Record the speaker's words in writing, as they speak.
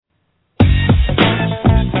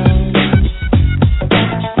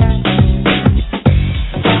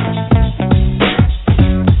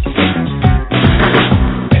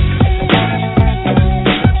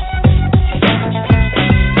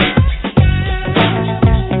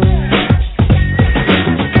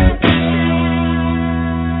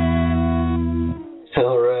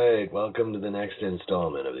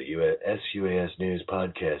installment of the sUAS News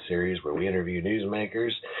podcast series where we interview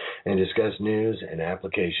newsmakers and discuss news and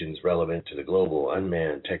applications relevant to the global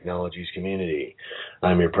unmanned technologies community.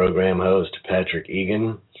 I'm your program host, Patrick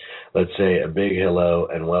Egan. Let's say a big hello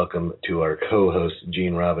and welcome to our co-host,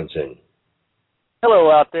 Gene Robinson.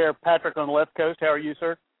 Hello out there, Patrick on the left coast. How are you,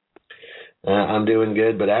 sir? I'm doing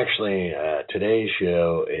good, but actually today's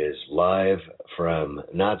show is live from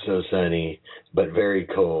not so sunny, but very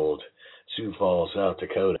cold, Sioux Falls, South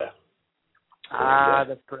Dakota.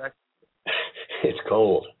 That's correct. It's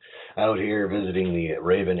cold out here visiting the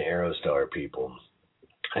Raven Aerostar people.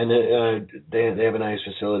 And they have a nice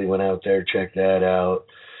facility, went out there, checked that out.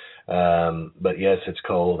 But yes, it's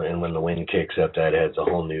cold, and when the wind kicks up, that adds a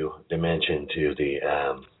whole new dimension to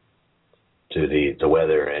the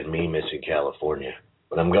weather and me missing California.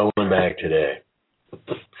 But I'm going back today.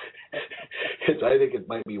 I think it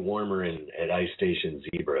might be warmer at Ice Station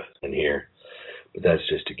Zebra than here, but that's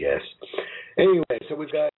just a guess. Anyway, so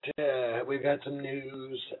we've got some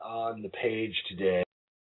news on the page today.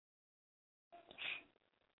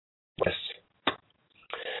 Yes.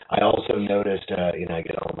 I also noticed, I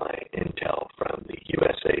get all my intel from the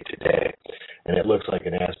USA Today, and it looks like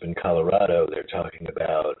in Aspen, Colorado, they're talking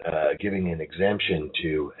about giving an exemption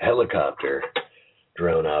to helicopter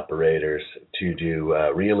drone operators to do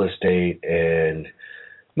real estate and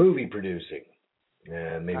movie producing.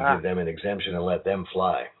 Maybe give them an exemption and let them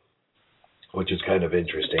fly, which is kind of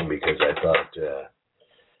interesting because I thought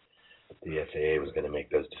the FAA was going to make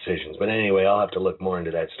those decisions. But anyway, I'll have to look more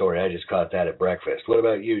into that story. I just caught that at breakfast. What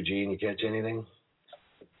about you, Gene? You catch anything?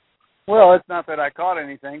 Well, it's not that I caught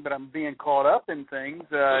anything, but I'm being caught up in things.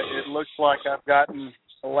 It looks like I've gotten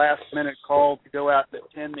a last-minute call to go out to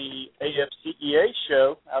attend the AFCEA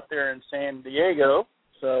show out there in San Diego.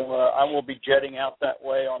 So I will be jetting out that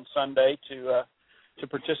way on Sunday to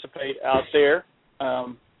participate out there.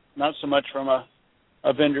 Not so much from a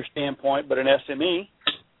vendor standpoint, but an SME.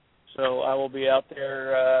 So I will be out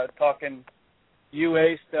there talking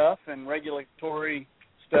UA stuff and regulatory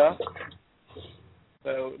stuff.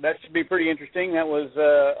 So that should be pretty interesting. That was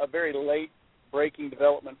a very late-breaking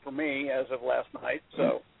development for me as of last night.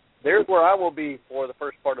 So there's where I will be for the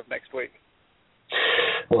first part of next week.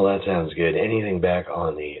 Well, that sounds good. Anything back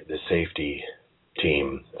on the safety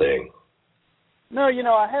team thing? No,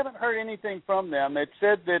 I haven't heard anything from them. It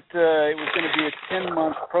said that it was going to be a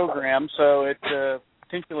 10-month program, so it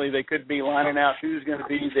potentially they could be lining out who's going to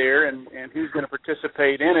be there and who's going to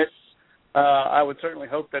participate in it. I would certainly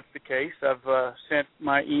hope that's the case. I've sent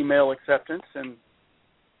my email acceptance, and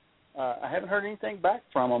I haven't heard anything back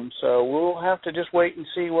from them, so we'll have to just wait and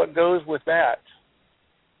see what goes with that.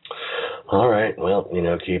 All right. Well,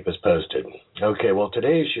 keep us posted. Okay, well,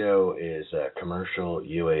 today's show is commercial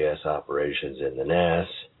UAS operations in the NAS,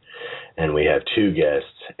 and we have two guests,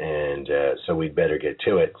 and so we'd better get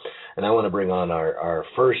to it. And I want to bring on our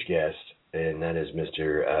first guest, and that is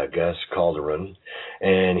Mr. Gus Calderon.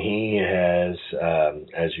 And he has,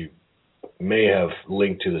 as you may have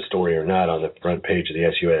linked to the story or not on the front page of the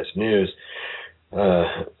sUAS News,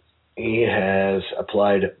 he has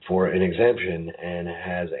applied for an exemption and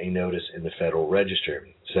has a notice in the Federal Register.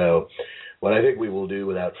 So what I think we will do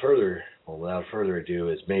without further ado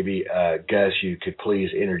is maybe, Gus, you could please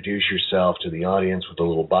introduce yourself to the audience with a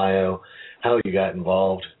little bio, how you got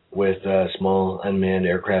involved with small unmanned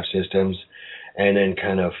aircraft systems, and then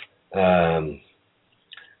kind of,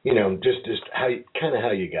 just how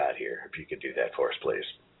you got here, if you could do that for us, please.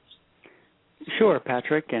 Sure,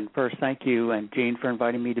 Patrick, and first thank you and Gene for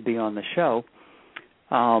inviting me to be on the show.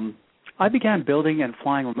 I began building and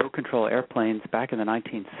flying remote control airplanes back in the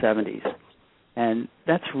 1970s, and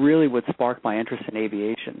that's really what sparked my interest in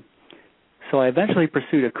aviation. So I eventually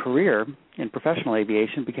pursued a career in professional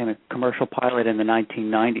aviation, became a commercial pilot in the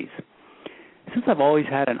 1990s. Since I've always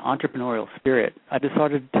had an entrepreneurial spirit, I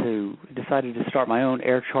decided to start my own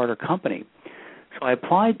air charter company. So I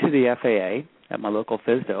applied to the FAA at my local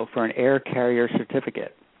FSDO for an air carrier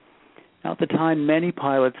certificate. Now, at the time, many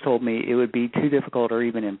pilots told me it would be too difficult or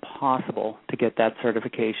even impossible to get that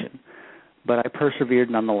certification, but I persevered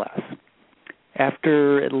nonetheless.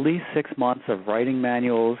 After at least 6 months of writing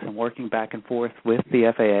manuals and working back and forth with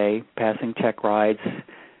the FAA, passing check rides,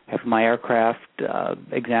 having my aircraft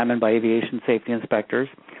examined by aviation safety inspectors,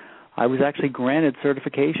 I was actually granted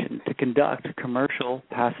certification to conduct commercial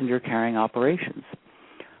passenger carrying operations.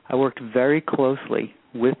 I worked very closely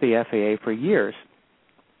with the FAA for years,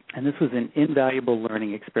 and this was an invaluable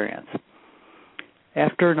learning experience.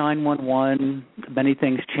 After 9/11, many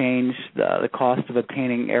things changed. The cost of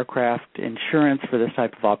obtaining aircraft insurance for this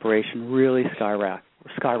type of operation really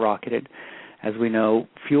skyrocketed, as we know,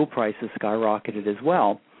 fuel prices skyrocketed as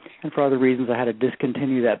well. And for other reasons, I had to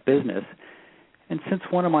discontinue that business. And since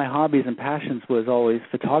one of my hobbies and passions was always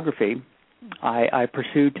photography, I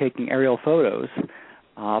pursued taking aerial photos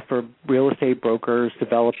for real estate brokers,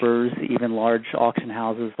 developers, even large auction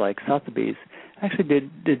houses like Sotheby's. I actually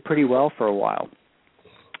did pretty well for a while.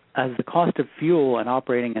 As the cost of fuel and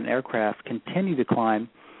operating an aircraft continued to climb,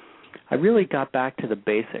 I really got back to the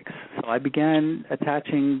basics. So I began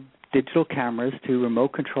attaching digital cameras to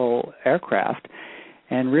remote control aircraft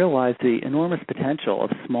and realized the enormous potential of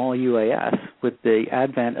small UAS with the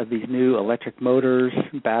advent of these new electric motors,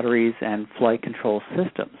 batteries, and flight control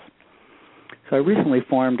systems. So I recently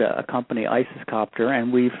formed a company, ISIScopter,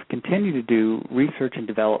 and we've continued to do research and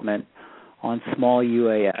development on small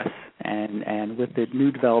UAS. And with the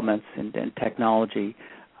new developments in technology,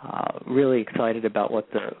 really excited about what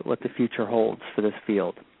the future holds for this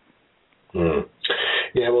field. Mm.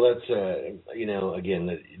 Yeah, well, that's again,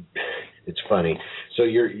 it's funny. So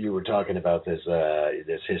you were talking about this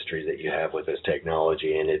history that you have with this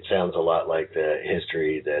technology, and it sounds a lot like the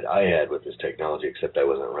history that I had with this technology, except I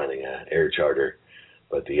wasn't running an air charter,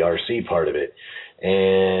 but the RC part of it.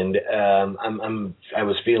 And I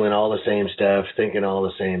was feeling all the same stuff, thinking all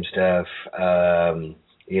the same stuff.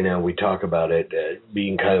 We talk about it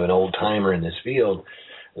being kind of an old timer in this field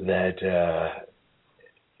that.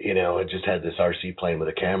 I just had this RC plane with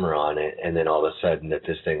a camera on it, and then all of a sudden that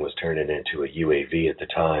this thing was turning into a UAV at the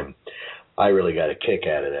time. I really got a kick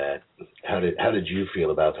out of that. How did you feel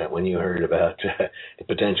about that when you heard about the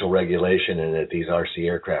potential regulation and that these RC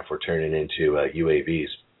aircraft were turning into UAVs?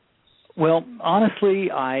 Well, honestly,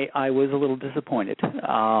 I was a little disappointed, as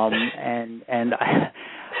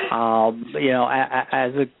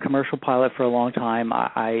a commercial pilot for a long time,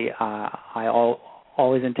 I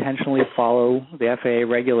always intentionally follow the FAA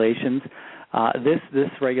regulations. This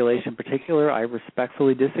regulation in particular, I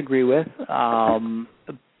respectfully disagree with,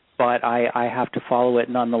 but I have to follow it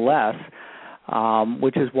nonetheless,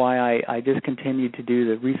 which is why I discontinued to do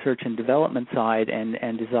the research and development side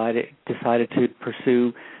and decided to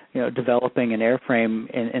pursue developing an airframe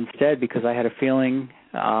instead, because I had a feeling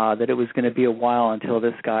that it was going to be a while until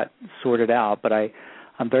this got sorted out. But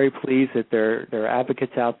I'm very pleased that there are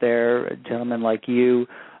advocates out there, gentlemen like you,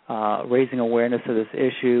 raising awareness of this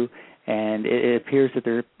issue, and it appears that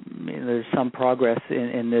there's some progress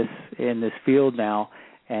in this field now,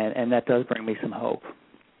 and that does bring me some hope.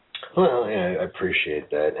 Well, yeah, I appreciate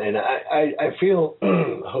that, and I feel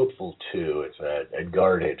hopeful too. It's a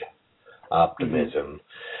guarded optimism.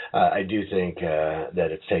 Mm-hmm. I do think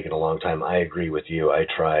that it's taken a long time. I agree with you. I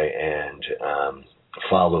try and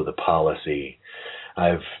follow the policy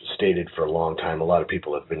I've stated for a long time. A lot of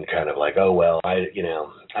people have been kind of like, oh, well, I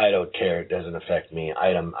don't care. It doesn't affect me.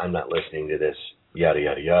 I'm not listening to this, yada,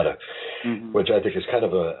 yada, yada, mm-hmm. which I think is kind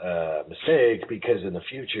of a mistake, because in the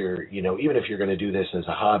future, even if you're going to do this as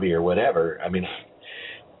a hobby or whatever, I mean,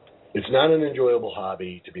 it's not an enjoyable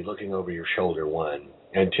hobby to be looking over your shoulder, one.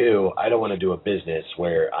 And two, I don't want to do a business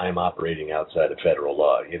where I'm operating outside of federal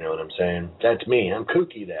law. You know what I'm saying? That's me. I'm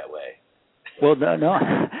kooky that way. Well, no,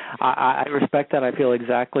 I respect that. I feel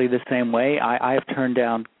exactly the same way. I have turned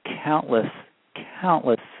down countless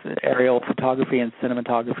aerial photography and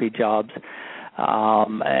cinematography jobs,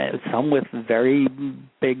 some with very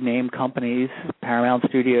big name companies, Paramount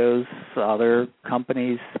Studios, other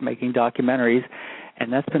companies making documentaries,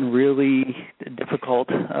 and that's been really difficult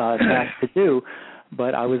task to do.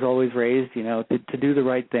 But I was always raised, to do the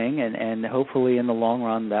right thing, and hopefully in the long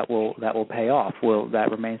run that will pay off. That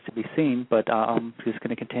remains to be seen. But I'm just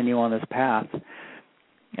going to continue on this path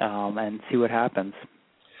and see what happens.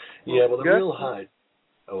 Yeah, well, the real high.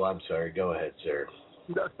 Oh, I'm sorry. Go ahead, sir.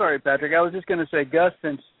 No, sorry, Patrick. I was just going to say, Gus,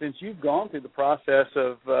 since you've gone through the process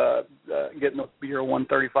of getting to be a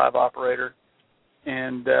 135 operator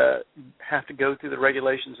and have to go through the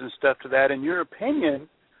regulations and stuff to that, in your opinion,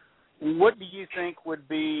 what do you think would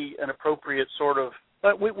be an appropriate sort of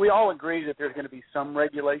 – we all agree that there's going to be some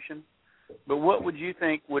regulation, but what would you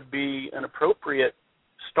think would be an appropriate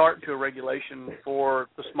start to a regulation for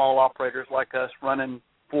the small operators like us running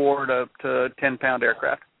 4 to 10-pound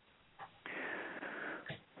aircraft?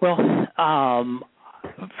 Well,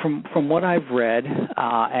 from what I've read,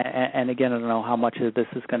 and again, I don't know how much of this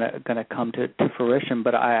is going to come to fruition,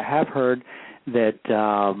 but I have heard that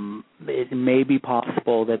it may be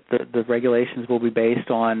possible that the regulations will be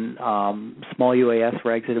based on small UAS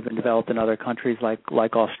regs that have been developed in other countries like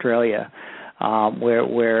Australia,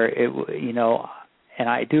 where it, and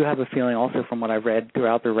I do have a feeling also from what I've read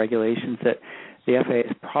throughout the regulations that the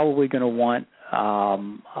FAA is probably going to want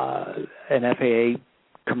an FAA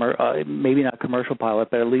maybe not commercial pilot,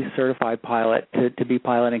 but at least certified pilot to be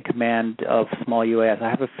pilot in command of small UAS. I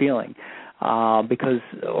have a feeling. Because,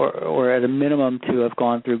 or at a minimum, to have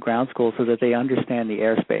gone through ground school so that they understand the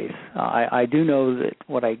airspace. I do know that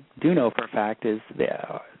what I do know for a fact is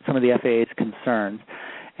some of the FAA's concerns,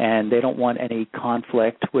 and they don't want any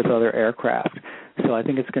conflict with other aircraft. So I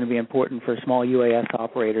think it's going to be important for small UAS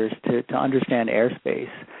operators to understand airspace.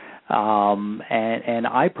 And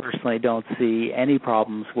I personally don't see any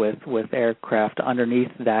problems with aircraft underneath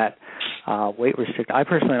that weight restrict. I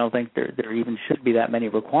personally don't think there even should be that many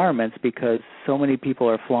requirements because so many people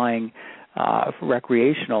are flying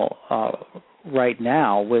recreational right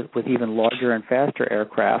now with even larger and faster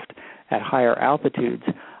aircraft at higher altitudes.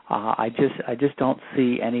 I just don't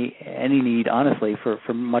see any need, honestly,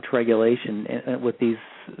 for much regulation with these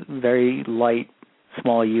very light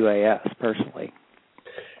small UAS. Personally.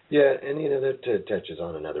 Yeah, and that touches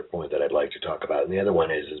on another point that I'd like to talk about, and the other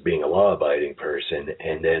one is being a law-abiding person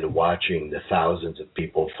and then watching the thousands of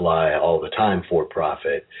people fly all the time for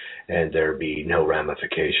profit, and there be no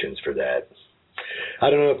ramifications for that. I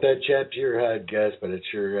don't know if that chapped your head, Gus, but it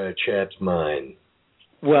sure chaps mine.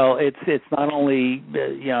 Well, it's not only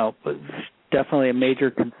definitely a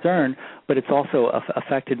major concern, but it's also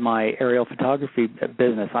affected my aerial photography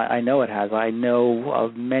business. I know it has. I know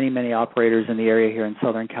of many operators in the area here in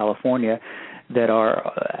Southern California that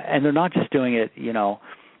are, and they're not just doing it,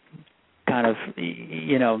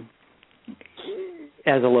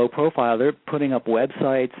 as a low profile. They're putting up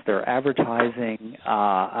websites, they're advertising.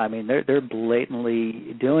 They're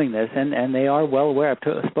blatantly doing this, and they are well aware.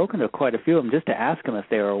 I've spoken to quite a few of them just to ask them if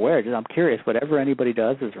they are aware. I'm curious. Whatever anybody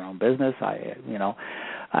does is their own business.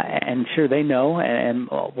 And sure they know. And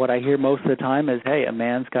what I hear most of the time is, hey, a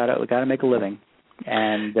man's got to make a living,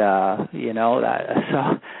 and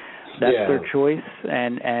so. That's their choice,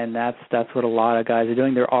 and that's what a lot of guys are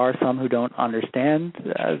doing. There are some who don't understand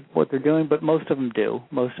what they're doing, but most of them do.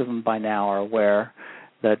 Most of them by now are aware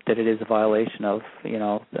that it is a violation of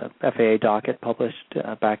the FAA docket published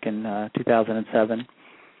back in 2007.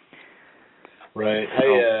 Right.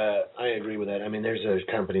 I agree with that. I mean, there's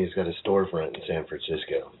a company that's got a storefront in San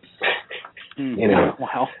Francisco.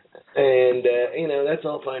 Wow. And, that's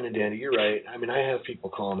all fine and dandy. You're right. I mean, I have people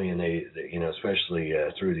call me and they especially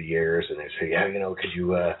through the years, and they say, could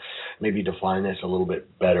you maybe define this a little bit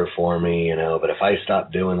better for me, but if I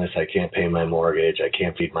stop doing this, I can't pay my mortgage, I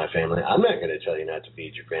can't feed my family. I'm not going to tell you not to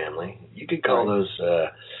feed your family. You could call those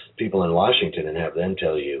people in Washington and have them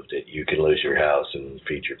tell you that you can lose your house and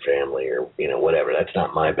feed your family or, whatever. That's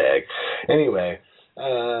not my bag. Anyway.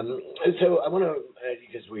 So I want to,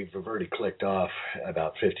 because we've already clicked off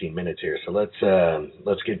about 15 minutes here, so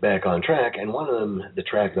let's get back on track. And one of them,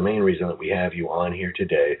 the main reason that we have you on here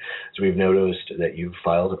today is we've noticed that you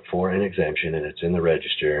filed for an exemption and it's in the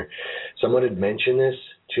register. Someone had mentioned this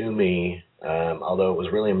to me, although it was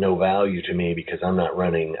really of no value to me because I'm not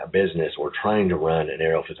running a business or trying to run an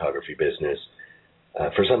aerial photography business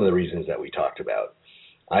for some of the reasons that we talked about.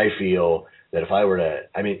 I feel that if I were to,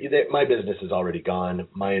 my business is already gone.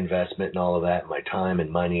 My investment and all of that, my time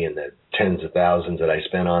and money and the tens of thousands that I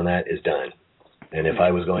spent on that is done. And if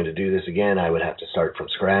I was going to do this again, I would have to start from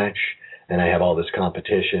scratch. And I have all this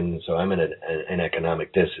competition, so I'm in an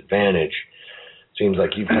economic disadvantage. Seems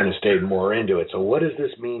like you've kind of stayed more into it. So what does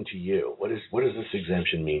this mean to you? What does this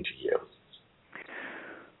exemption mean to you?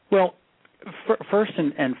 Well, first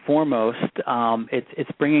and foremost,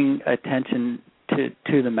 it's bringing attention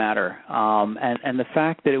to the matter, and the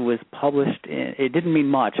fact that it was published, it didn't mean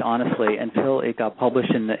much, honestly, until it got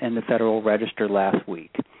published in the Federal Register last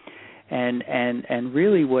week, and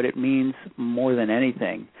really what it means more than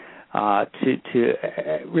anything to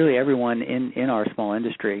really everyone in our small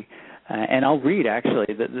industry. And I'll read actually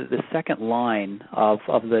the second line of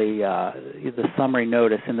the summary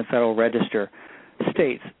notice in the Federal Register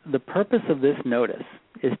states, the purpose of this notice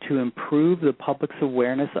is to improve the public's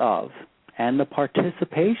awareness of and the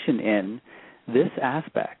participation in this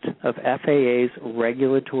aspect of FAA's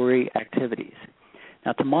regulatory activities.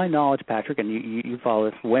 Now, to my knowledge, Patrick, and you follow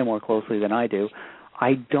this way more closely than I do,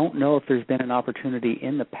 I don't know if there's been an opportunity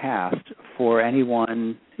in the past for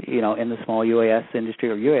anyone, in the small UAS industry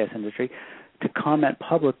or UAS industry to comment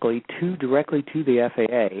publicly directly to the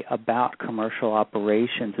FAA about commercial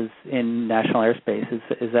operations in national airspace.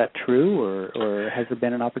 Is that true, or has there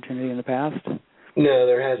been an opportunity in the past? No,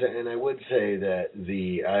 there hasn't, and I would say that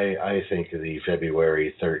I think the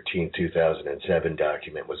February 13, 2007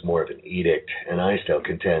 document was more of an edict, and I still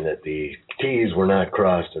contend that the T's were not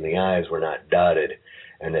crossed and the I's were not dotted,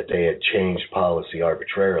 and that they had changed policy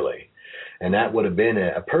arbitrarily. And that would have been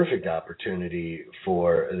a perfect opportunity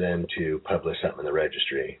for them to publish something in the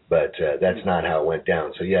registry. But that's not how it went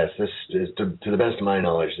down. So, yes, this is, to the best of my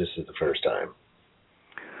knowledge, this is the first time.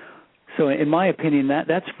 So in my opinion,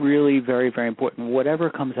 that's really very, very important. Whatever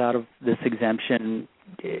comes out of this exemption,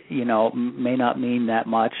 may not mean that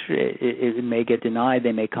much. It may get denied.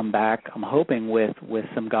 They may come back, I'm hoping, with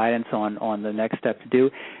some guidance on the next step to do.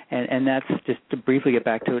 And that's just to briefly get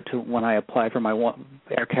back to when I applied for my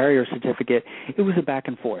air carrier certificate. It was a back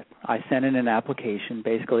and forth. I sent in an application,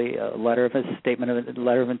 basically a letter of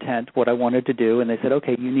intent, what I wanted to do, and they said,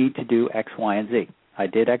 okay, you need to do X, Y, and Z. I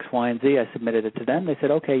did X, Y, and Z. I submitted it to them. They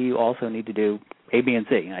said, okay, you also need to do A, B, and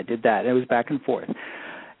C. And I did that. And it was back and forth.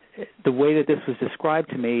 The way that this was described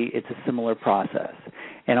to me, it's a similar process.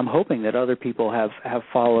 And I'm hoping that other people have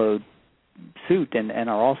followed suit and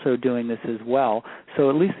are also doing this as well. So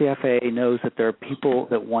at least the FAA knows that there are people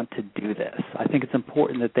that want to do this. I think it's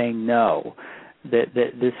important that they know that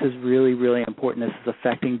this is really, really important. This is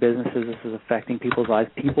affecting businesses. This is affecting people's lives.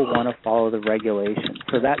 People want to follow the regulations.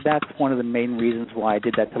 So that's one of the main reasons why I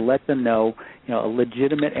did that, to let them know, a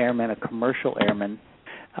legitimate airman, a commercial airman,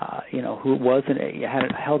 who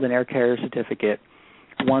had held an air carrier certificate,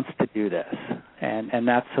 wants to do this, and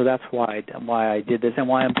that's why I did this and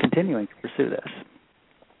why I'm continuing to pursue this.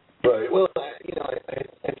 Right. Well, I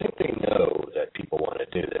think they know that people want to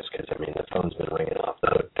do this because the phone's been ringing off the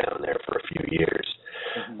hook down there for a few years.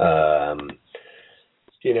 Mm-hmm.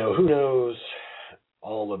 Who knows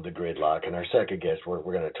all of the gridlock? And our second guest, we're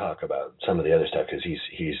going to talk about some of the other stuff because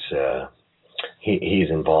he's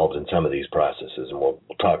involved in some of these processes, and we'll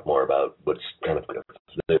talk more about what's kind of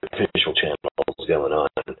the official channels going on.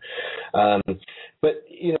 But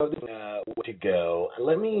to go.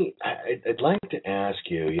 I'd like to ask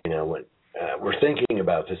you. When we're thinking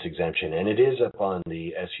about this exemption, and it is up on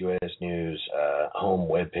the sUAS News home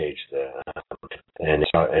webpage, and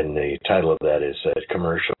the title of that is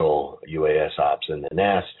Commercial UAS Ops in the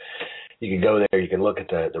NAS. You can go there. You can look at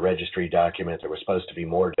the registry documents. There were supposed to be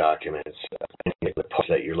more documents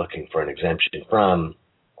that you're looking for an exemption from.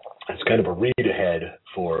 It's kind of a read ahead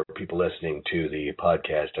for people listening to the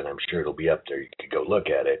podcast, and I'm sure it'll be up there. You could go look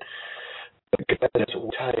at it.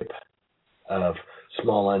 What type of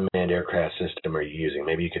small unmanned aircraft system are you using?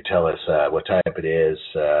 Maybe you could tell us what type it is,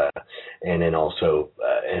 and then also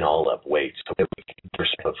an all-up weight, so that we can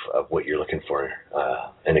of what you're looking for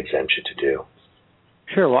an exemption to do.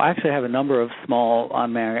 Sure. Well, I actually have a number of small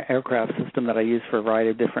unmanned aircraft system that I use for a variety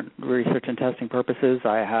of different research and testing purposes.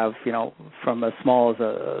 I have, from as small as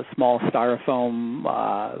a small styrofoam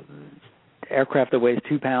aircraft that weighs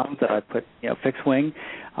 2 pounds that I put, fixed wing.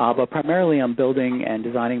 But primarily I'm building and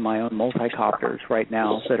designing my own multi-copters right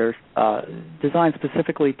now that are designed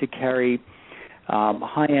specifically to carry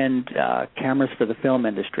high-end cameras for the film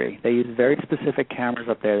industry. They use very specific cameras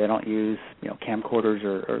up there. They don't use, camcorders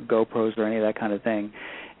or GoPros or any of that kind of thing.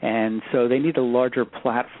 And so they need a larger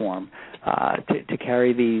platform to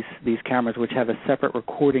carry these cameras, which have a separate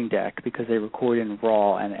recording deck because they record in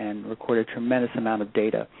RAW and record a tremendous amount of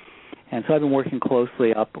data. And so I've been working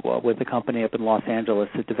closely up with a company up in Los Angeles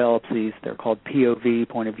that develops these. They're called POV,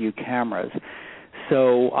 point of view cameras.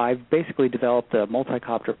 So I've basically developed a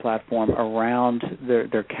multi-copter platform around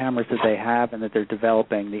their cameras that they have and that they're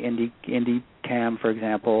developing, the Indy Cam, for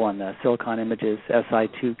example, and the Silicon Images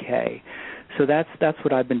SI2K. So that's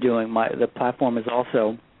what I've been doing. The platform is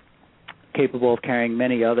also capable of carrying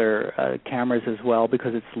many other cameras as well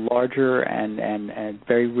because it's larger and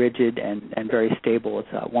very rigid and very stable. It's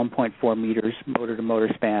 1.4 meters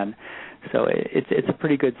motor-to-motor span. So it's a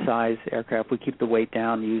pretty good size aircraft. We keep the weight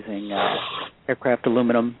down using aircraft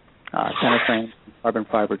aluminum, center frame, carbon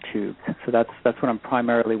fiber tubes. So that's what I'm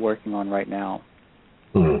primarily working on right now.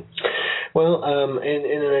 Mm-hmm. Well,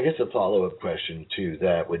 and I guess a follow-up question to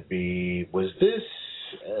that would be, was this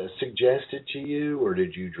suggested to you, or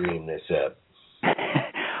did you dream this up?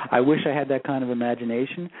 I wish I had that kind of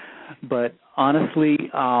imagination, but honestly,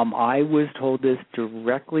 I was told this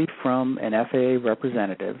directly from an FAA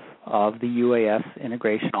representative of the UAS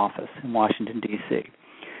Integration Office in Washington, D.C.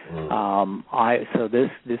 So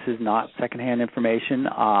this is not secondhand information.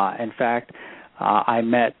 In fact, I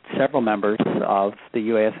met several members of the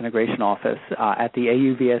UAS Integration Office at the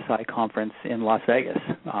AUVSI conference in Las Vegas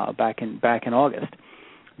back in August.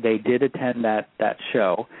 They did attend that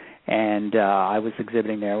show, and I was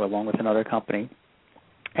exhibiting there along with another company.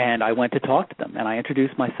 And I went to talk to them, and I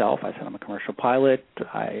introduced myself. I said I'm a commercial pilot.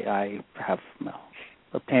 I have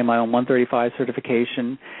obtained my own 135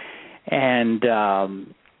 certification, and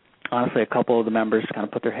honestly, a couple of the members kind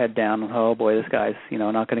of put their head down. Oh boy, this guy's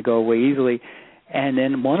not going to go away easily. And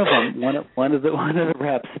then one of the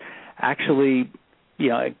reps actually,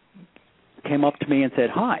 came up to me and said,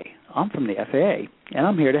 "Hi, I'm from the FAA, and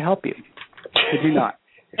I'm here to help you." Did you not?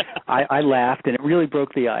 I laughed, and it really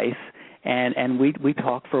broke the ice, and we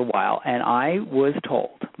talked for a while, and I was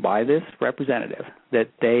told by this representative that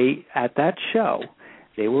at that show,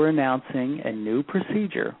 they were announcing a new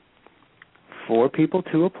procedure for people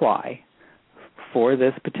to apply for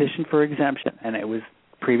this petition for exemption, and it was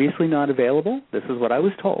previously not available. This is what I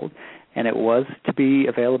was told, and it was to be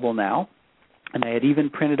available now. And they had even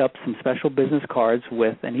printed up some special business cards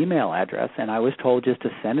with an email address, and I was told just to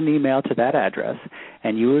send an email to that address,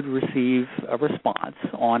 and you would receive a response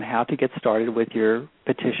on how to get started with your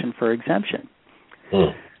petition for exemption.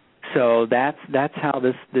 So that's how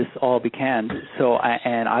this all began. So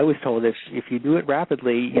I was told if you do it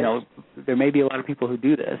rapidly, there may be a lot of people who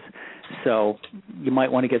do this, so you might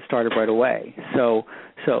want to get started right away. So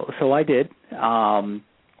I did, and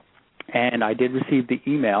I did receive the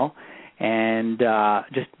email. And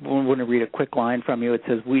just want to read a quick line from you. It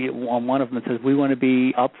says, on one of them, it says, "We want to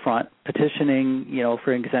be upfront petitioning,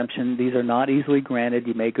 for exemption. These are not easily granted.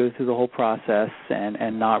 You may go through the whole process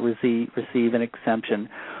and not receive an exemption."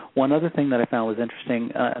 One other thing that I found was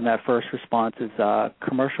interesting in that first response is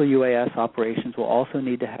commercial UAS operations will also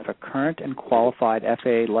need to have a current and qualified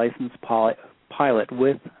FAA licensed pilot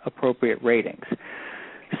with appropriate ratings.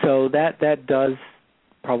 So that does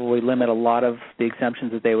probably limit a lot of the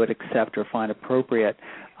exemptions that they would accept or find appropriate,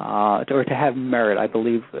 or to have merit. I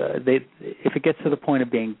believe if it gets to the point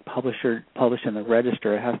of being published in the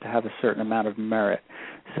register, it has to have a certain amount of merit.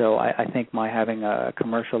 So I think my having a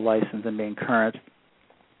commercial license and being current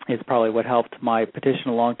is probably what helped my petition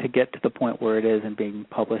along to get to the point where it is and being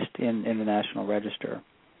published in the National Register.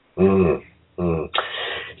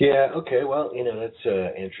 Yeah, okay, well, that's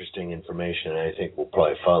interesting information, and I think we'll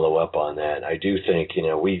probably follow up on that. I do think,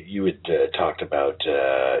 you had talked about,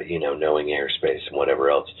 knowing airspace and whatever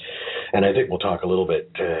else, and I think we'll talk a little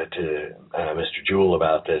bit to Mr. Jewell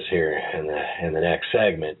about this here in the next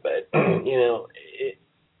segment, but,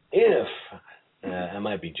 if, I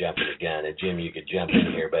might be jumping again, and Jim, you could jump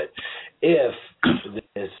in here, but if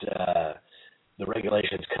this the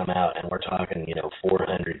regulations come out and we're talking,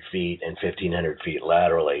 400 feet and 1,500 feet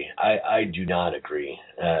laterally, I do not agree,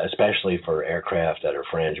 especially for aircraft that are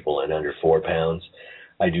frangible and under 4 pounds.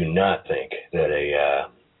 I do not think that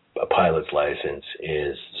a pilot's license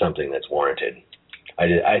is something that's warranted.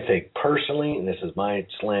 I think personally, and this is my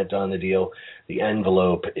slant on the deal, the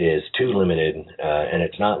envelope is too limited, and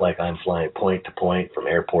it's not like I'm flying point to point from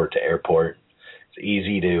airport to airport. It's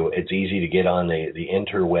easy to get on the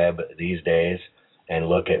interweb these days and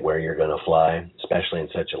look at where you're going to fly, especially in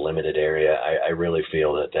such a limited area. I really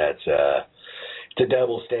feel that that's it's a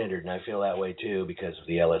double standard, and I feel that way too because of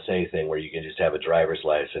the LSA thing where you can just have a driver's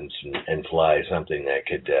license and fly something that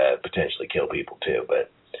could potentially kill people too. But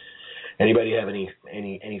anybody have any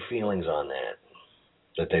feelings on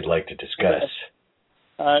that they'd like to discuss?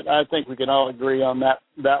 I think we can all agree on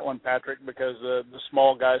that one, Patrick, because the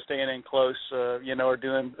small guys staying in close, are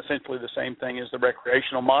doing essentially the same thing as the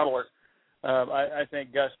recreational modeler. I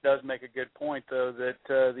think Gus does make a good point, though, that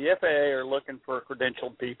the FAA are looking for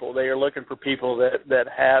credentialed people. They are looking for people that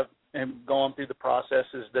have and gone through the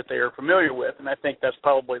processes that they are familiar with, and I think that's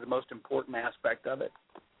probably the most important aspect of it.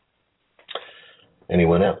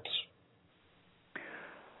 Anyone else?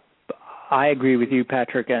 I agree with you,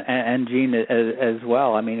 Patrick, and Gene as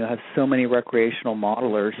well. I mean, you have so many recreational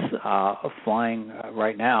modelers flying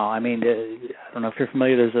right now. I mean, I don't know if you're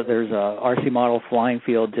familiar. There's a RC model flying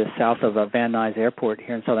field just south of Van Nuys Airport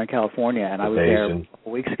here in Southern California, and I was there a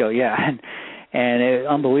couple weeks ago. Yeah, and it's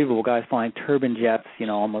unbelievable. Guys flying turbine jets,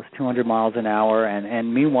 almost 200 miles an hour,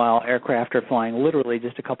 and meanwhile, aircraft are flying literally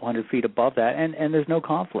just a couple hundred feet above that, and there's no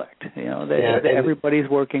conflict. Everybody's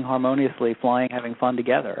working harmoniously, flying, having fun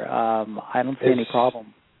together. I don't see any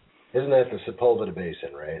problem. Isn't that the Sepulveda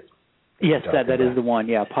Basin, right? Yes, that is the one.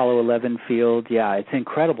 Yeah, Apollo 11 field. Yeah, it's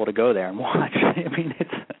incredible to go there and watch. I mean,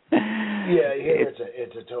 it's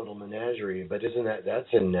a total menagerie. But isn't that's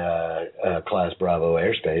in Class Bravo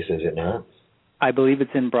airspace? Is it not? I believe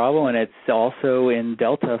it's in Bravo, and it's also in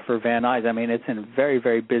Delta for Van Nuys. I mean, it's in a very,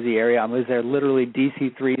 very busy area. I was there literally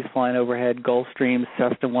DC-3s flying overhead, Gulfstreams,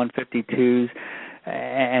 Cessna 152s,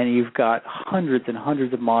 and you've got hundreds and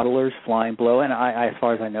hundreds of modelers flying below. And as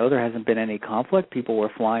far as I know, there hasn't been any conflict. People were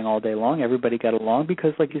flying all day long. Everybody got along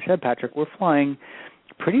because, like you said, Patrick, we're flying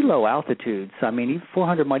pretty low altitudes. I mean, even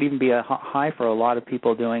 400 might even be a high for a lot of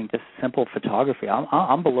people doing just simple photography.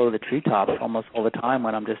 I'm below the treetops almost all the time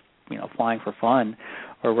when I'm just flying for fun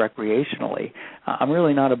or recreationally, I'm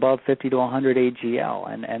really not above 50 to 100 AGL,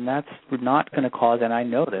 and that's not going to cause, and I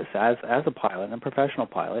know this as a pilot and a professional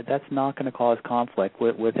pilot, that's not going to cause conflict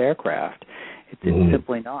with aircraft. It's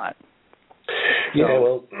simply not. Yeah,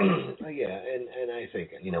 well, yeah, and I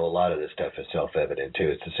think, a lot of this stuff is self-evident, too.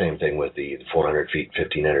 It's the same thing with the 400 feet,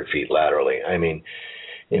 1,500 feet laterally. I mean,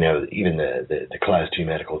 even the Class 2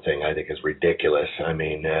 medical thing I think is ridiculous. I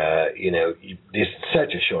mean, it's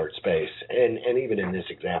such a short space. And even in this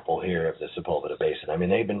example here of the Sepulveda Basin, I mean,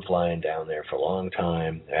 they've been flying down there for a long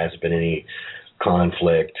time. There hasn't been any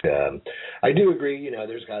conflict. I do agree,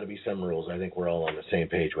 there's got to be some rules. I think we're all on the same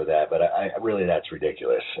page with that. But I really, that's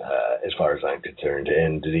ridiculous as far as I'm concerned.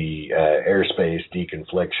 And the airspace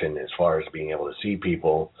deconfliction as far as being able to see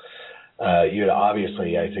people,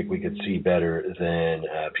 obviously, I think we could see better than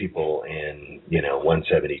people in,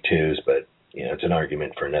 172s, but, it's an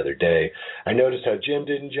argument for another day. I noticed how Jim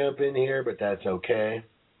didn't jump in here, but that's okay.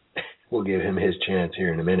 We'll give him his chance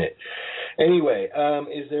here in a minute. Anyway,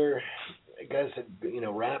 is there, guys,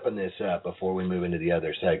 wrapping this up before we move into the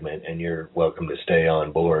other segment, and you're welcome to stay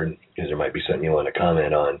on board because there might be something you want to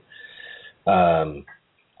comment on.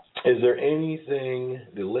 Is there anything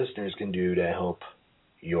the listeners can do to help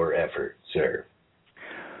your effort, sir?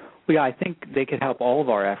 Well, yeah, I think they could help all of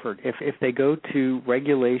our effort if they go to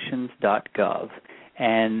regulations.gov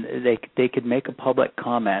and they could make a public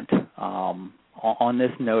comment on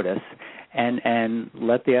this notice and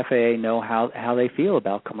let the FAA know how they feel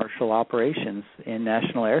about commercial operations in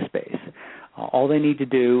national airspace. All they need to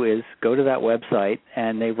do is go to that website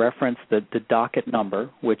and they reference the docket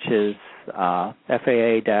number, which is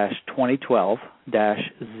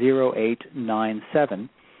FAA-2012-0897,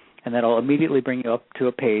 and that'll immediately bring you up to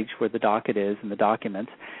a page where the docket is and the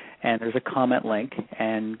documents, and there's a comment link,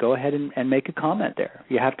 and go ahead and make a comment there.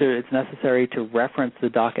 It's necessary to reference the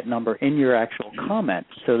docket number in your actual comment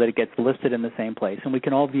so that it gets listed in the same place, and we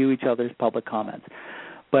can all view each other's public comments.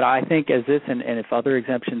 But I think as this, and if other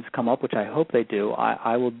exemptions come up, which I hope they do,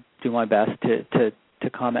 I will do my best to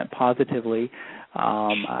comment positively.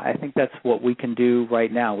 I think that's what we can do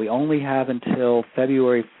right now. We only have until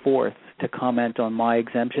February 4th to comment on my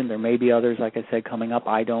exemption. There may be others, like I said, coming up.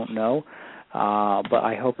 I don't know, but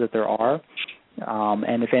I hope that there are.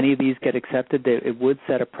 And if any of these get accepted, it would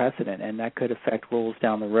set a precedent, and that could affect rules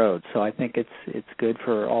down the road. So I think it's good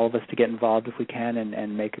for all of us to get involved if we can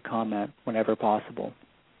and make a comment whenever possible.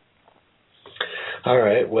 All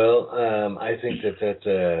right. Well, I think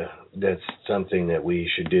that's something that we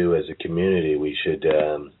should do as a community. We should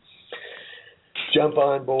jump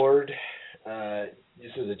on board.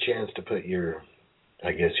 This is a chance to put your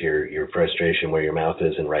frustration where your mouth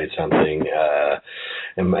is and write something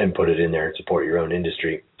and put it in there and support your own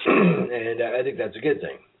industry. And I think that's a good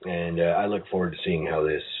thing. And I look forward to seeing how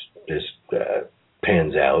this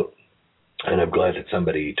pans out. And I'm glad that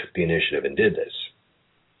somebody took the initiative and did this.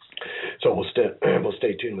 So we'll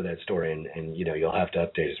stay tuned with that story, and you'll have to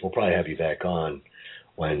update us. We'll probably have you back on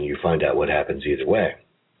when you find out what happens either way.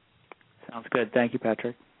 Sounds good. Thank you,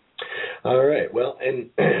 Patrick. All right. Well,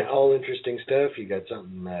 and all interesting stuff. You got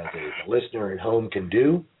something that the listener at home can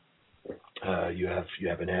do. You have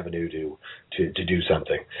an avenue to do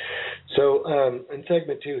something. So in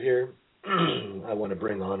segment 2 here, I want to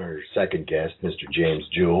bring on our second guest, Mr. James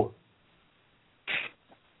Jewell.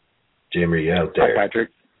 Jim, are you out there? Hi,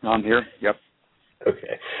 Patrick. I'm here. Yep.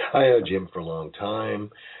 Okay. I know Jim for a long time,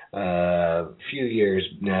 a few years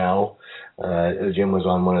now. Jim was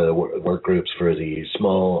on one of the work groups for the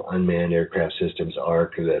Small Unmanned Aircraft Systems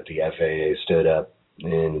ARC that the FAA stood up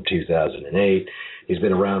in 2008. He's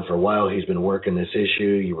been around for a while. He's been working this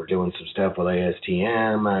issue. You were doing some stuff with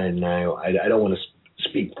ASTM, and I don't want to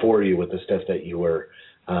speak for you with the stuff that you were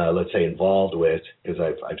let's say, involved with, because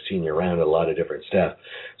I've seen you around a lot of different stuff.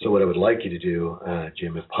 So what I would like you to do,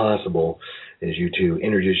 Jim, if possible, is you to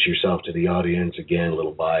introduce yourself to the audience. Again, a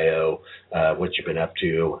little bio, what you've been up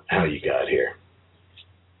to, how you got here.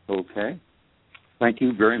 Okay. Thank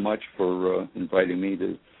you very much for inviting me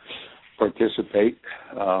to participate.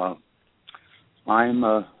 I'm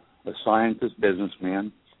a scientist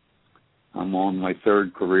businessman. I'm on my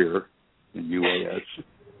third career in UAS.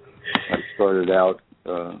 I started out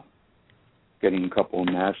getting a couple of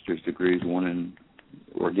master's degrees, one in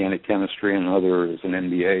organic chemistry and another as an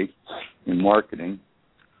MBA in marketing.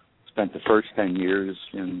 Spent the first 10 years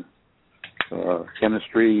in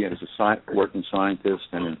chemistry as a working scientist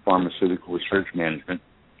and in pharmaceutical research management.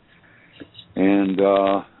 And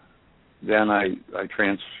then I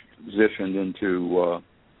transitioned into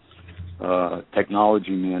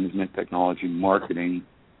technology management, technology marketing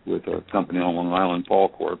with a company on Long Island, Paul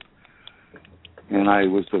Corp. and I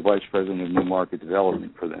was the vice president of new market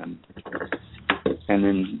development for them. And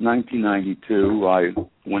in 1992, I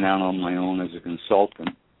went out on my own as a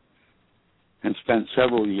consultant and spent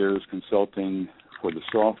several years consulting for the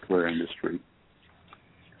software industry.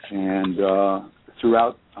 And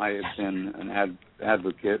throughout, I have been an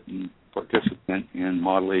advocate and participant in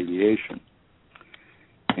model aviation,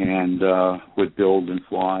 and would build and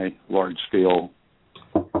fly large-scale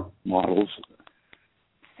models.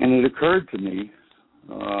 And it occurred to me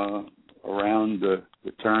around the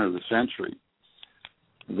turn of the century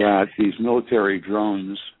that these military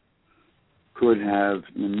drones could have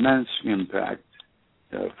immense impact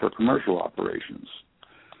for commercial operations.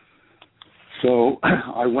 So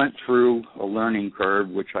I went through a learning curve,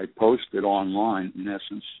 which I posted online. In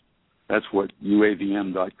essence, that's what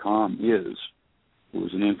UAVM.com is. It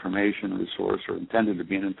was an information resource, or intended to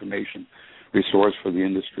be an information resource for the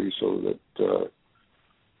industry, so that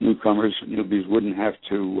newcomers, newbies, wouldn't have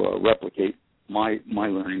to replicate my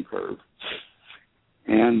learning curve.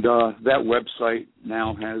 And that website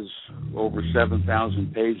now has over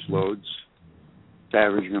 7,000 page loads,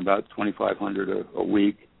 averaging about 2,500 a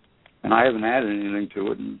week, and I haven't added anything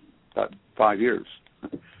to it in about 5 years.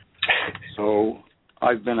 So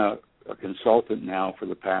I've been a consultant now for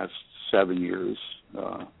the past 7 years,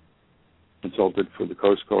 consulted for the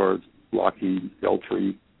Coast Guard, Lockheed,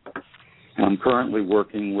 L3, and I'm currently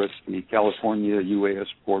working with the California UAS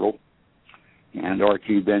portal and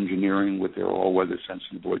R-Cube Engineering with their all-weather sense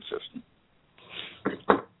and avoid system.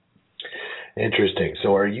 Interesting.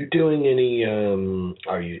 So, are you doing any?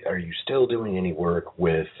 Are you still doing any work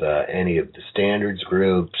with any of the standards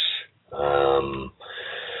groups,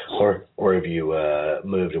 or have you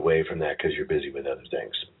moved away from that because you're busy with other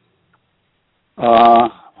things?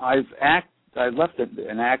 I've left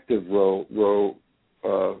an active role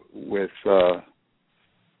with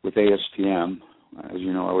ASTM. As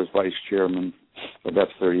you know, I was vice chairman of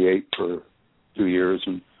F-38 for 2 years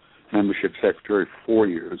and membership secretary for 4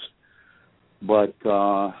 years. But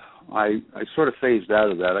I sort of phased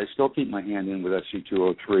out of that. I still keep my hand in with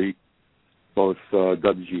SC-203, both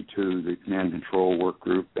WG2, the Command and Control Work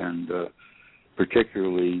Group, and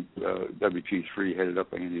particularly WG3, headed up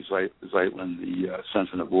by Andy Zeitlin, the Sense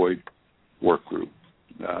and Avoid Work Group.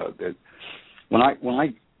 That when I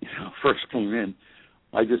first came in,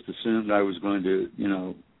 I just assumed I was going to,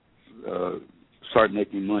 start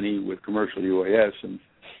making money with commercial UAS, and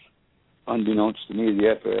unbeknownst to me,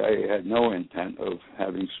 the FAA had no intent of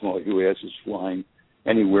having small UASs flying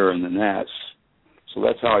anywhere in the NAS. So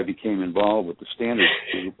that's how I became involved with the standards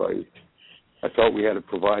group. I felt we had to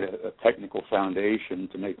provide a technical foundation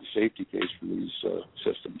to make the safety case for these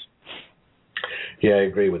systems. Yeah, I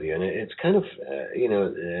agree with you. And it's kind of,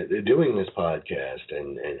 doing this podcast,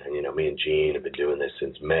 and me and Gene have been doing this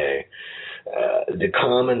since May. The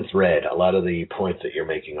common thread, a lot of the points that you're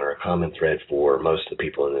making are a common thread for most of the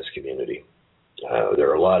people in this community. There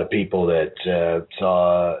are a lot of people that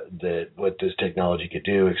saw that what this technology could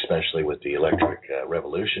do, especially with the electric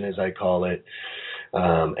revolution, as I call it,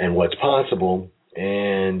 and what's possible.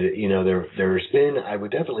 And, there's been, I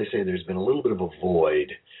would definitely say there's been a little bit of a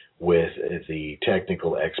void with the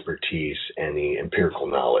technical expertise and the empirical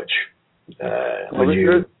knowledge.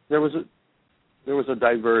 There was a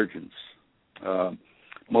divergence.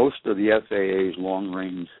 Most of the FAA's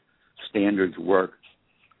long-range standards work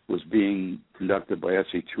was being conducted by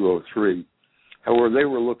SC-203. However, they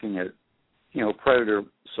were looking at,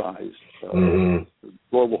 Predator-sized,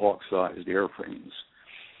 Global Hawk-sized airframes.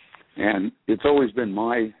 And it's always been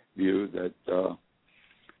my view that the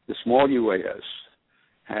small UAS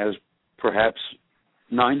has perhaps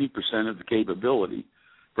 90% of the capability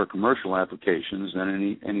for commercial applications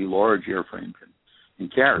than any large airframe can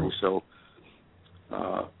carry. So,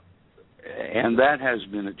 and that has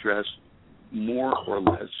been addressed more or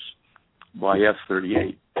less by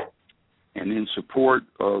F-38. And in support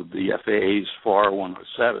of the FAA's FAR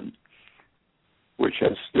 107, which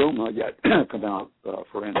has still not yet come out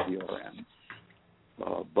for NPRM,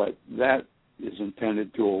 but that is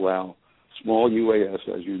intended to allow small UAS,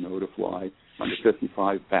 as you know, to fly under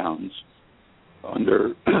 55 pounds,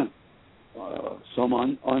 under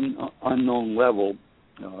some unknown level,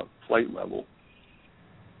 flight level.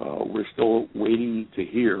 We're still waiting to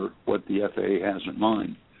hear what the FAA has in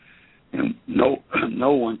mind. And no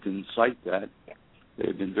one can cite that.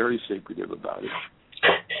 They've been very secretive about it.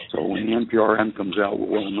 So when the NPRM comes out,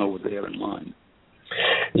 we'll know what they have in mind.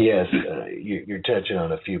 Yes, you're touching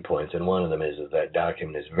on a few points, and one of them is that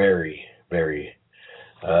document is very, very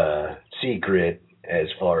secret as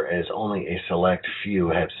far as only a select few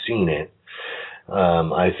have seen it.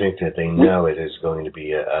 I think that they know it is going to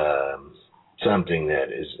be something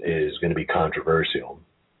that is going to be controversial.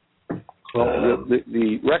 Well,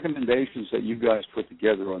 the recommendations that you guys put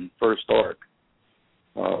together on First Arc,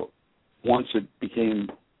 once it became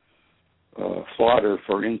fodder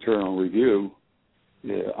for internal review,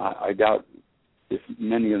 I doubt if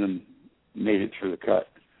many of them made it through the cut.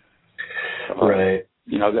 Right.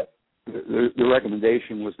 You know, the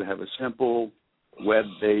recommendation was to have a simple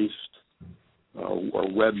web-based or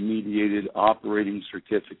web-mediated operating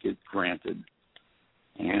certificate granted.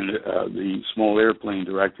 And the small airplane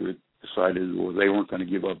directorate decided, well, they weren't going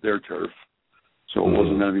to give up their turf, so it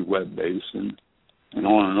wasn't going to be web-based, and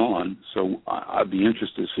on and on. So I'd be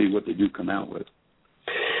interested to see what they do come out with.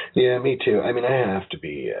 Yeah, me too. I mean, I have to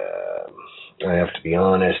be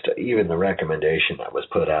honest. Even the recommendation that was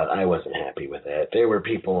put out, I wasn't happy with that. There were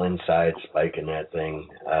people inside spiking that thing.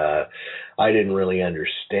 I didn't really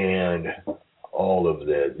understand all of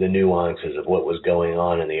the nuances of what was going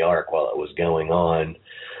on in the ARC while it was going on.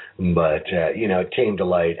 But, it came to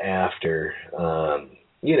light after,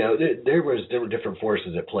 there were different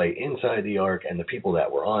forces at play inside the ARC and the people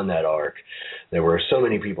that were on that ARC. There were so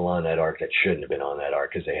many people on that ARC that shouldn't have been on that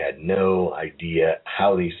ARC because they had no idea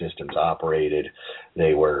how these systems operated.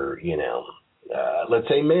 They were, let's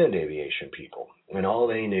say manned aviation people. And all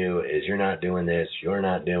they knew is you're not doing this, you're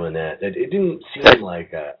not doing that. It didn't seem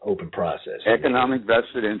like an open process. Economic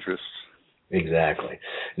vested interests. Exactly.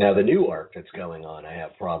 Now, the new ARC that's going on, I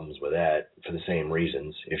have problems with that for the same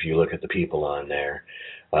reasons. If you look at the people on there,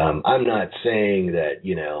 I'm not saying that,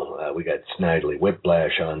 we got Snidely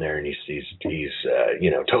Whiplash on there and he's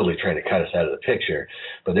totally trying to cut us out of the picture,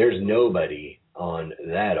 but there's nobody on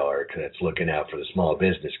that ARC that's looking out for the small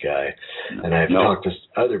business guy. And I've talked to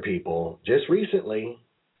other people just recently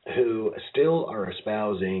who still are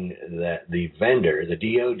espousing that the vendor, the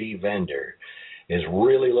DoD vendor, is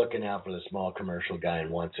really looking out for the small commercial guy and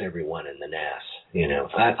wants everyone in the NAS.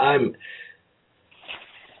 I'm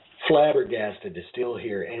flabbergasted to still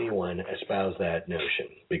hear anyone espouse that notion,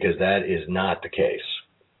 because that is not the case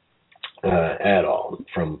at all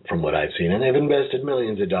from what I've seen. And they've invested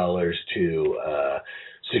millions of dollars to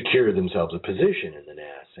secure themselves a position in the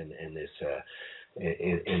NAS and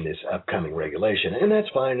in this upcoming regulation. And that's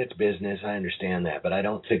fine. It's business. I understand that. But I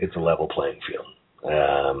don't think it's a level playing field.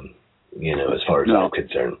 As far as I'm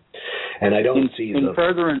concerned. And I don't see in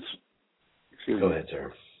furtherance. Go ahead,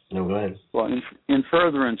 sir. No, go ahead. Well, in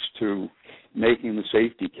furtherance to making the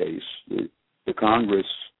safety case, the Congress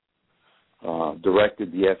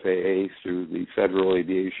directed the FAA through the Federal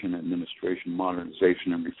Aviation Administration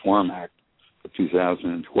Modernization and Reform Act of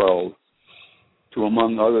 2012 to,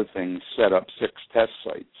 among other things, set up 6 test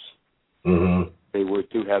sites. Mm-hmm. They were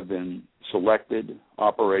to have been selected,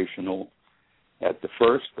 operational at the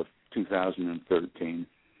first of 2013,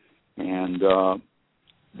 and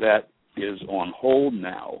that is on hold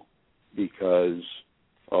now because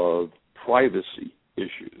of privacy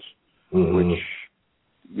issues, which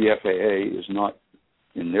the FAA is not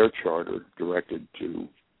in their charter directed to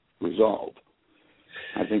resolve.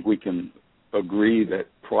 I think we can agree that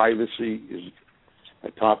privacy is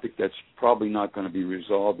a topic that's probably not going to be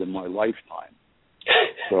resolved in my lifetime.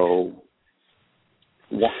 So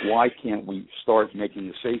why can't we start making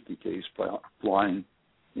the safety case by flying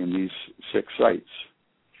in these 6 sites?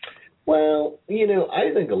 Well,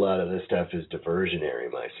 I think a lot of this stuff is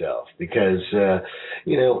diversionary myself because,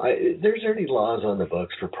 there's already laws on the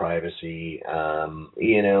books for privacy.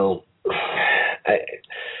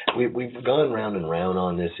 We've gone round and round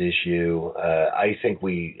on this issue. I think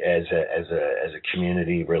we, as a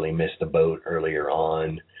community, really missed the boat earlier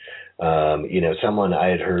on. I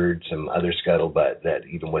had heard some other scuttlebutt that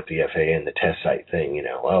even with the FAA and the test site thing,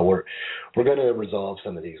 we're going to resolve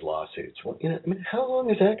some of these lawsuits. Well, how long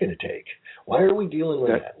is that going to take? Why are we dealing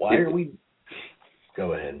with that? Why are we?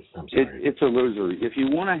 Go ahead. I'm sorry. It's illusory. If you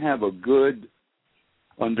want to have a good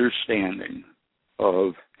understanding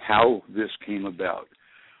of how this came about,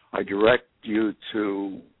 I direct you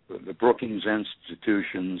to the Brookings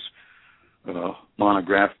Institution's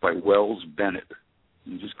monograph by Wells Bennett.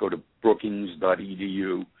 You just go to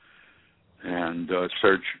brookings.edu and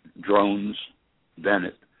search drones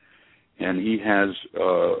Bennett. And he has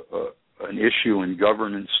an issue in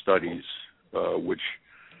governance studies which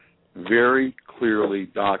very clearly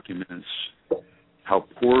documents how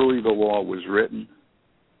poorly the law was written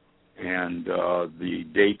and the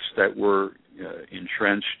dates that were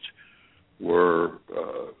entrenched were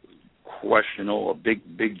questionable, a big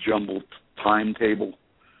jumbled timetable.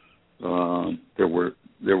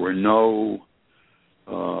 There were no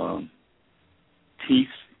teeth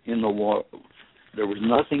in the law. There was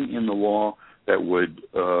nothing in the law that would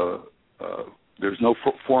there's no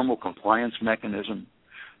formal compliance mechanism.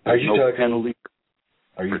 Are There's you no talking? penalty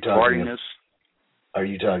Are you for talking? tardiness. Are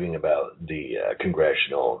you talking about the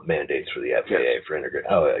congressional mandates for the FAA Yes. for integrated?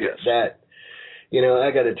 Oh, yes. That.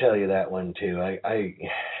 I got to tell you that one too.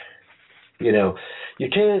 You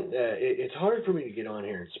can't. It's hard for me to get on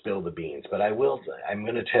here and spill the beans, but I'm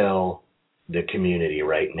going to tell the community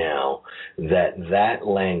right now that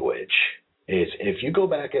language is. If you go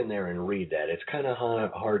back in there and read that, it's kind of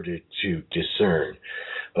hard to discern.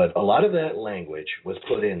 But a lot of that language was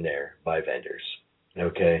put in there by vendors.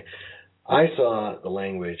 Okay, I saw the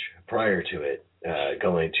language prior to it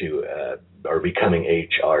going to or becoming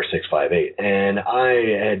HR 658, and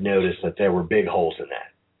I had noticed that there were big holes in that.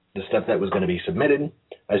 The stuff that was going to be submitted,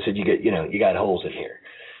 I said, you got holes in here.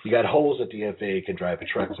 You got holes that the FAA can drive a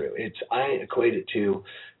truck through. I equate it to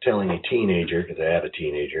telling a teenager, because I have a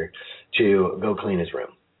teenager, to go clean his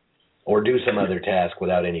room or do some other task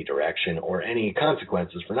without any direction or any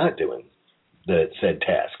consequences for not doing the said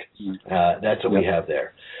task. That's what we have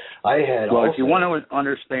there. If you want to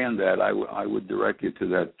understand that, I would direct you to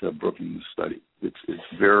that Brookings study. It's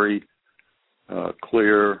very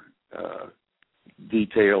clear,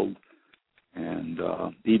 detailed, and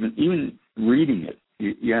even reading it,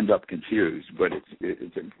 you end up confused. But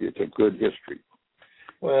it's a good history.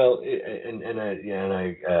 Well,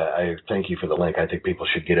 I thank you for the link. I think people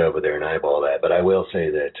should get over there and eyeball that. But I will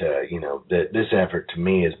say that that this effort to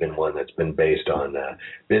me has been one that's been based on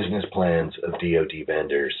business plans of DoD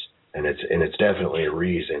vendors, and it's definitely a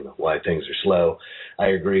reason why things are slow. I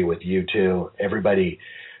agree with you too. Everybody,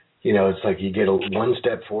 it's like you get one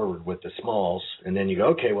step forward with the smalls, and then you go,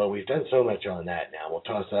 okay, well, we've done so much on that now. We'll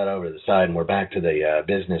toss that over to the side, and we're back to the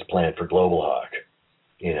business plan for Global Hawk.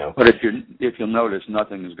 But if you'll notice,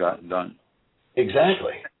 nothing has gotten done.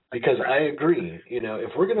 Exactly, because I agree.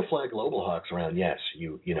 If we're going to fly Global Hawks around, yes,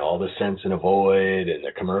 all the sense and avoid and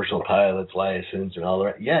the commercial pilot's license and all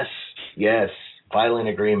that. Yes, file an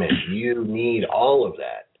agreement. You need all of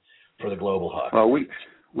that for the Global Hawk. Well, we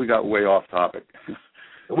got way off topic.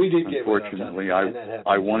 We did get. Unfortunately,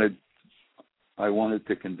 I wanted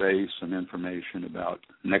to convey some information about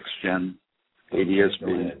NextGEN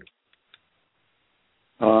ADS-B.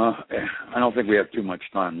 I don't think we have too much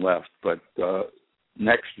time left, but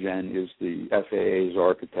NextGEN is the FAA's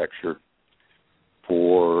architecture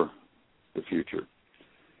for the future.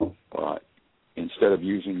 Instead of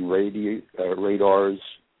using radars,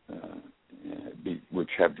 which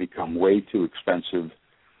have become way too expensive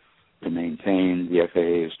to maintain, the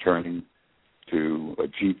FAA is turning to a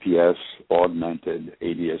GPS-augmented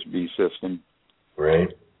ADS-B system. Right.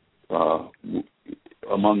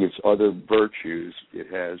 Among its other virtues, it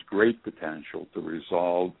has great potential to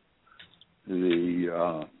resolve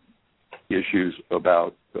the issues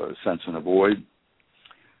about sense and avoid,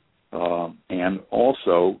 and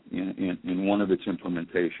also in one of its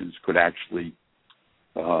implementations could actually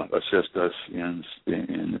assist us in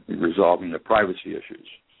resolving the privacy issues.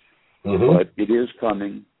 Mm-hmm. But it is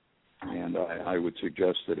coming, and I would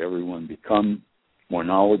suggest that everyone become more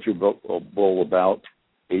knowledgeable about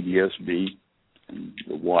ADS-B and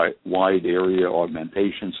the wide area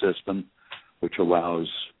augmentation system, which allows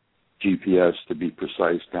GPS to be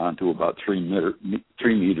precise down to about 3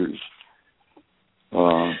 meters.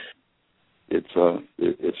 It's a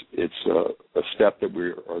step that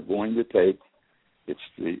we are going to take.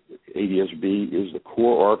 The ADS-B is the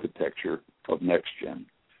core architecture of NextGEN,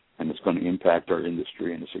 and it's going to impact our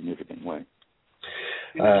industry in a significant way.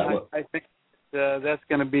 I think that's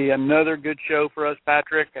going to be another good show for us,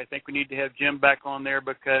 Patrick. I think we need to have Jim back on there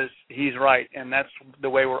because he's right, and that's the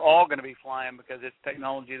way we're all going to be flying because it's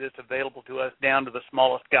technology that's available to us down to the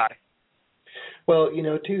smallest guy. Well,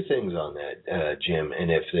 two things on that, Jim, and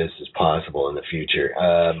if this is possible in the future.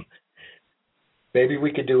 Maybe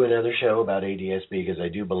we could do another show about ADS-B because I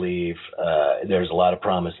do believe there's a lot of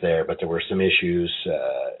promise there, but there were some issues,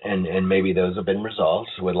 and maybe those have been resolved.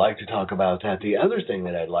 So we'd like to talk about that. The other thing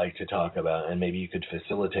that I'd like to talk about, and maybe you could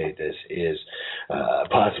facilitate this, is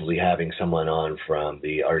possibly having someone on from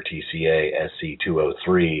the RTCA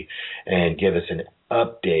SC203 and give us an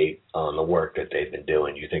update on the work that they've been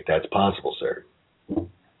doing. You think that's possible, sir?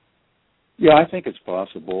 Yeah, I think it's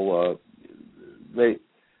possible.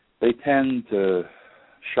 They tend to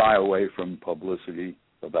shy away from publicity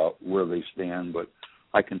about where they stand, but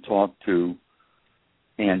I can talk to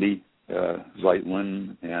Andy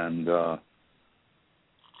Zeitlin and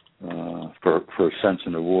for sense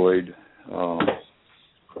and avoid. All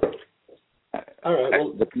right.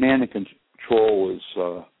 Well, the command and control is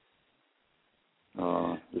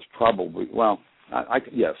probably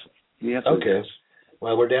yes. The answer is yes.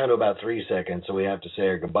 Well, we're down to about 3 seconds, so we have to say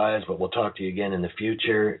our goodbyes, but we'll talk to you again in the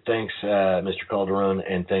future. Thanks, Mr. Calderon,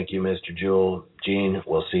 and thank you, Mr. Jewell. Gene,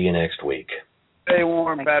 we'll see you next week. Stay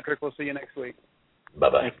warm, Patrick. We'll see you next week.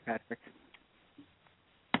 Bye-bye. Thanks, Patrick.